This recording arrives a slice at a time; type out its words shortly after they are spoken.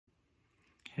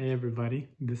Hey everybody,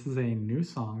 this is a new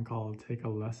song called Take a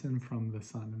Lesson from the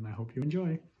Sun, and I hope you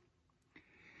enjoy.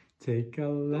 Take a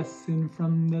lesson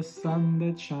from the sun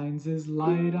that shines his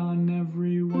light on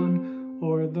everyone,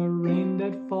 or the rain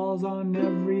that falls on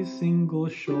every single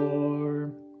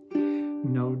shore.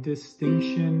 No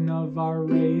distinction of our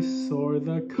race or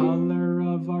the color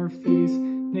of our face,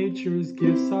 nature's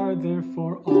gifts are there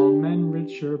for all men,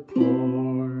 rich or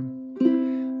poor.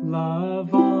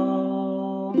 Love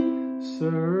all,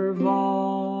 serve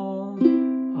all,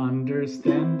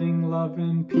 understanding, love,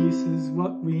 and peace is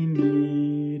what we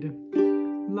need.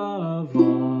 Love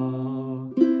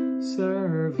all,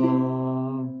 serve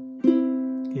all,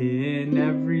 in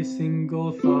every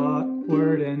single thought,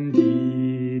 word, and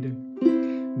deed.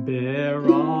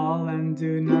 Bear all and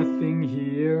do nothing,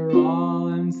 hear all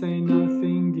and say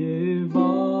nothing, give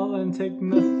all and take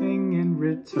nothing in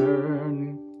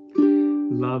return.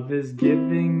 Love is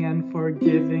giving and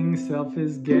forgiving, self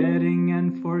is getting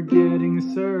and forgetting,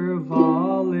 serve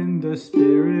all in the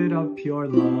spirit of pure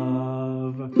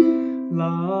love.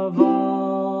 Love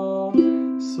all,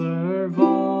 serve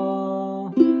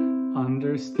all,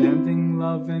 understanding,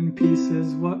 love, and peace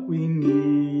is what we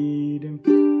need.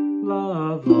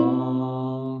 Love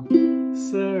all,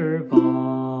 serve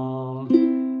all,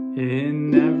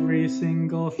 in every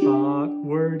single thought,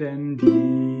 word, and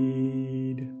deed.